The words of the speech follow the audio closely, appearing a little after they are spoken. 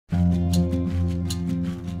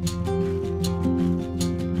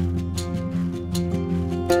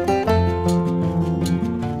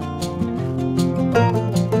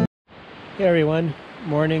Hey everyone,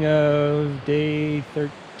 morning of day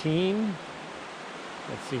 13.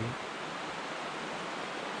 Let's see.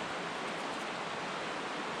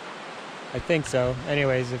 I think so.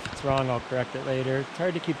 Anyways, if it's wrong, I'll correct it later. It's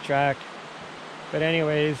hard to keep track. But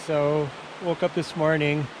anyways, so woke up this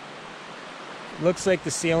morning. Looks like the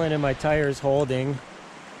sealant in my tire is holding.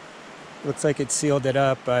 Looks like it sealed it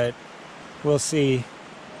up, but we'll see.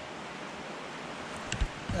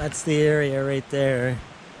 That's the area right there.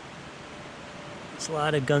 There's a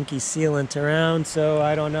lot of gunky sealant around, so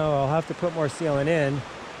I don't know. I'll have to put more sealant in.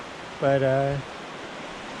 But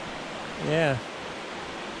yeah.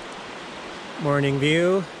 Morning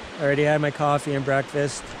view. Already had my coffee and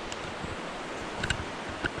breakfast.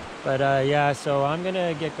 But yeah, so I'm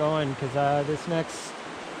gonna get going because this next,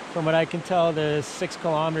 from what I can tell, the 6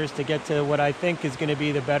 kilometers to get to what I think is gonna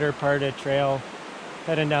be the better part of trail,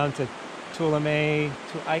 heading down to Tuolumne.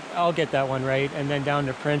 I'll get that one right, and then down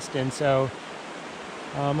to Princeton. So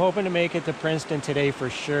I'm hoping to make it to Princeton today for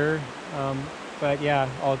sure. But yeah,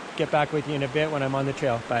 I'll get back with you in a bit when I'm on the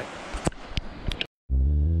trail. Bye.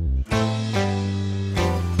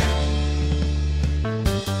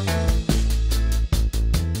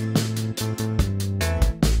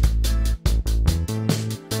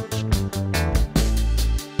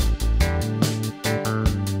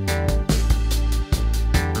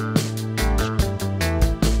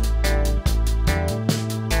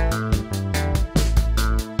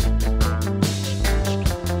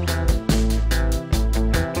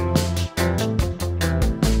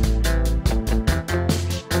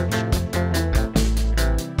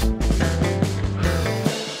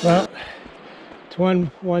 Well, it's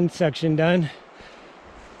one section done.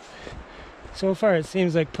 So far it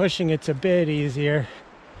seems like pushing it's a bit easier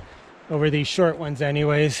over these short ones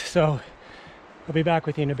anyways, so I'll be back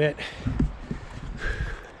with you in a bit.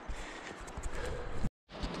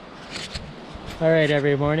 Alright,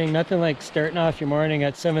 every morning, nothing like starting off your morning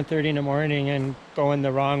at 7:30 in the morning and going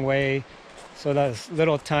the wrong way. So that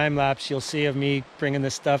little time lapse you'll see of me bringing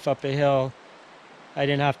this stuff up a hill, I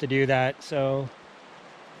didn't have to do that. So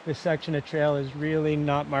this section of trail is really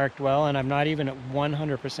not marked well, and I'm not even at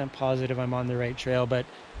 100% positive I'm on the right trail, but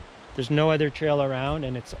there's no other trail around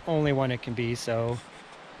and it's the only one it can be. So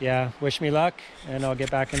yeah, wish me luck, and I'll get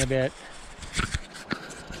back in a bit.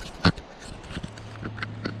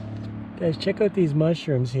 Guys, check out these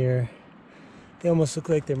mushrooms here. They almost look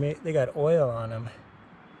like they got oil on them.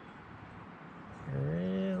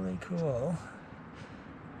 Really cool.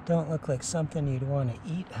 Don't look like something you'd want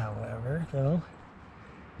to eat, however, though.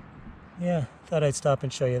 Yeah, thought I'd stop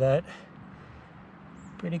and show you that.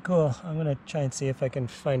 Pretty cool. I'm gonna try and see if I can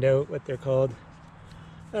find out what they're called.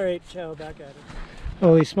 All right, ciao, back at it.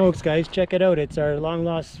 Holy smokes, guys, check it out. It's our long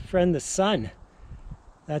lost friend, the sun.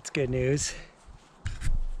 That's good news.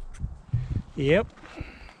 Yep.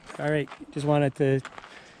 All right, just wanted to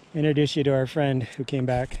introduce you to our friend who came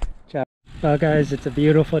back. Ciao. Well, guys, it's a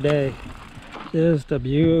beautiful day. Just a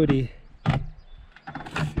beauty.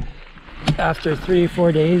 After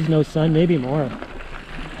 3-4 days, no sun, maybe more.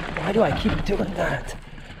 Why do I keep doing that?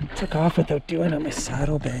 Took off without doing it on my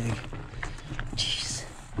saddlebag. Jeez.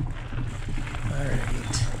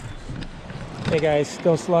 Alright. Hey guys,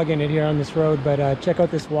 still slugging it here on this road, but check out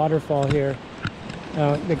this waterfall here.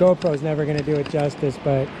 The GoPro is never going to do it justice,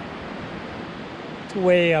 but it's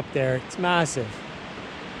way up there. It's massive.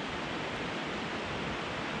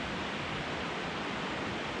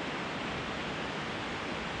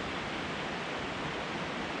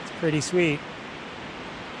 Pretty sweet.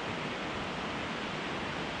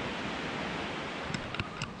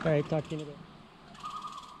 All right, talk to you in a bit.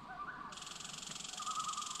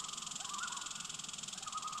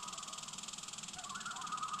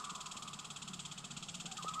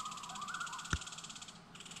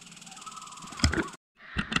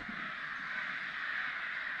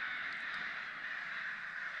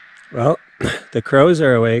 Well, the crows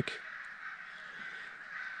are awake.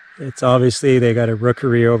 It's obviously they got a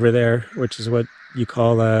rookery over there, which is what you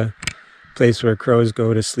call a place where crows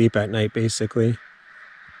go to sleep at night, basically.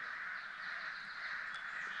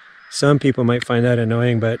 Some people might find that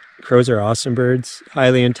annoying, but crows are awesome birds,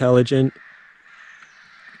 highly intelligent.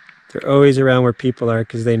 They're always around where people are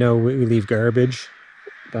because they know we leave garbage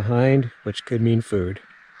behind, which could mean food.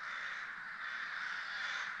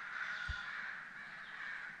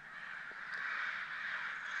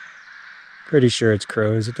 Pretty sure it's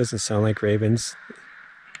crows. It doesn't sound like ravens.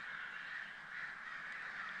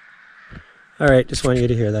 All right, just want you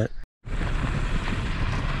to hear that.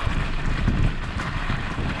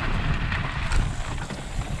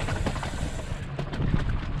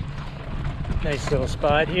 Nice little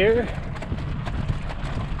spot here.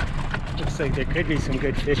 Looks like there could be some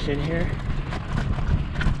good fish in here.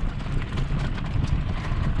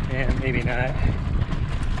 And maybe not.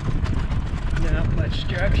 Not much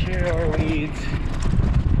structure or weeds.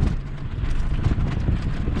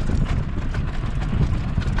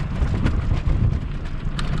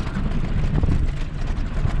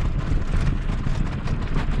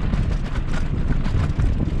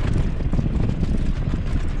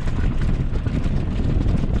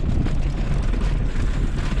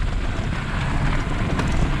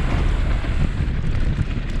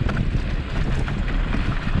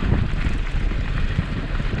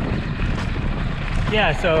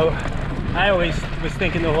 Yeah, so I always was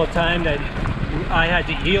thinking the whole time that I had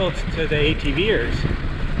to yield to the ATVers,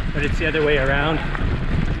 but it's the other way around.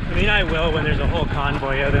 I mean, I will when there's a whole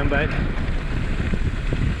convoy of them, but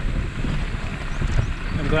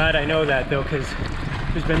I'm glad I know that though, because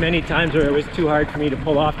there's been many times where it was too hard for me to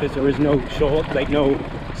pull off because there was no shoulder, like no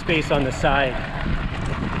space on the side.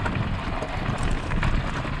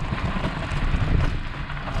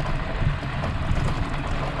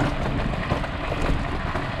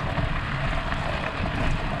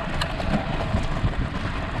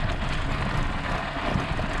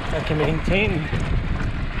 I can maintain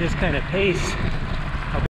this kind of pace.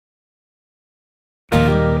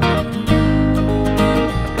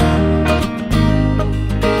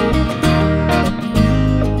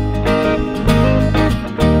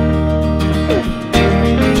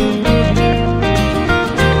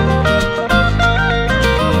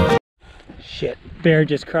 Shit, bear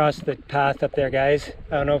just crossed the path up there, guys.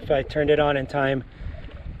 I don't know if I turned it on in time.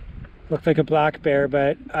 Looked like a black bear,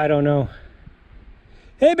 but I don't know.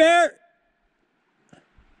 Hey, bear!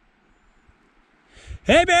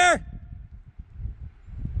 Hey, bear!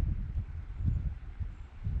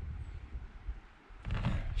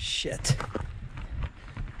 Shit.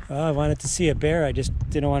 Well, I wanted to see a bear. I just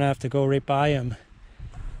didn't want to have to go right by him.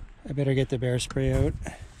 I better get the bear spray out.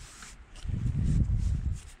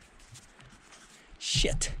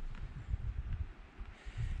 Shit.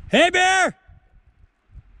 Hey, bear!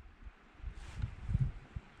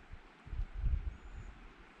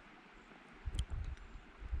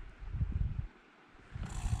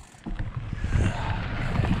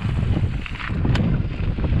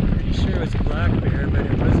 It was a black bear, but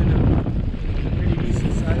it wasn't a pretty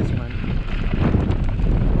decent sized one.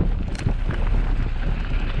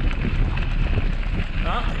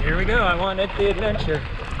 Well, here we go. I wanted the adventure.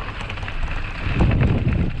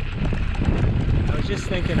 I was just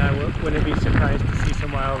thinking I wouldn't be surprised to see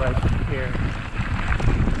some wildlife here.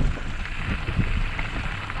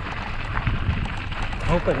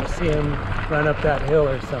 Hoping to see him run up that hill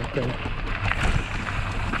or something.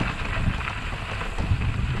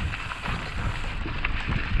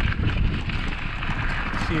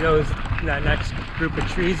 See that next group of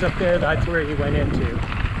trees up there? That's where he went into.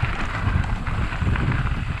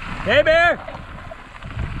 Hey, bear!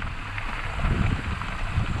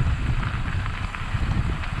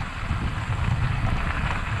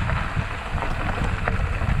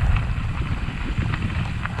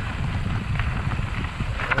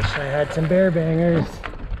 I wish I had some bear bangers.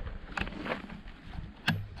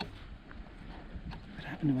 What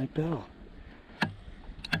happened to my bell?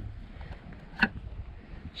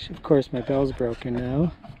 Of course, my bell's broken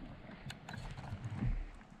now.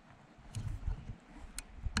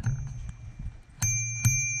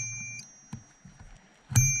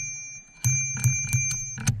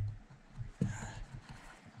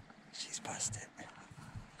 She's busted.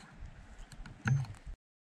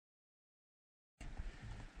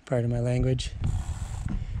 Pardon my language.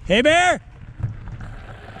 Hey, bear!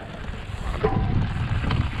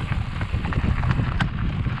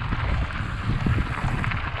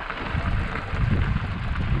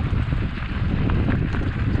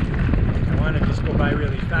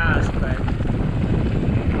 Really fast, but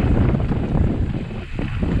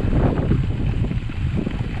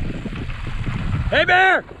hey,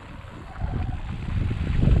 bear!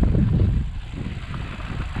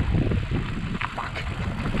 Fuck.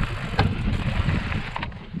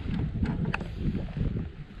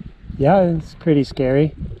 Yeah, it's pretty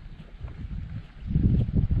scary.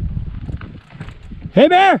 Hey,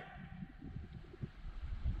 bear!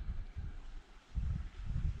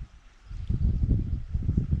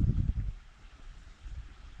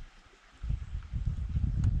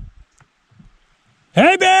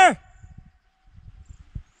 Hey, bear!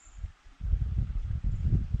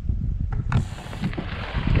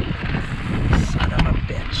 Son of a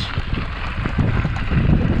bitch.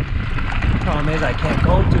 Problem is I can't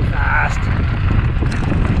go too fast.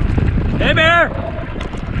 Hey, bear!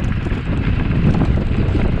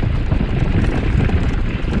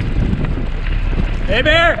 Hey,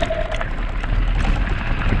 Bear!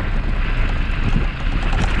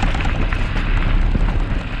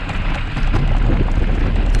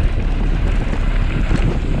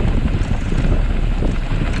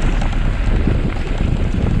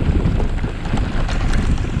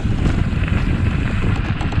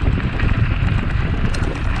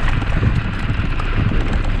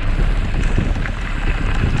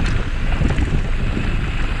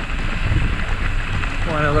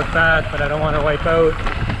 I want to look back, but I don't want to wipe out.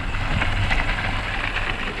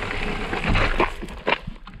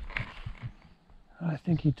 I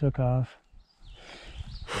think he took off.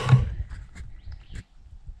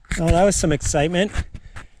 Oh, that was some excitement.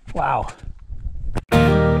 Wow.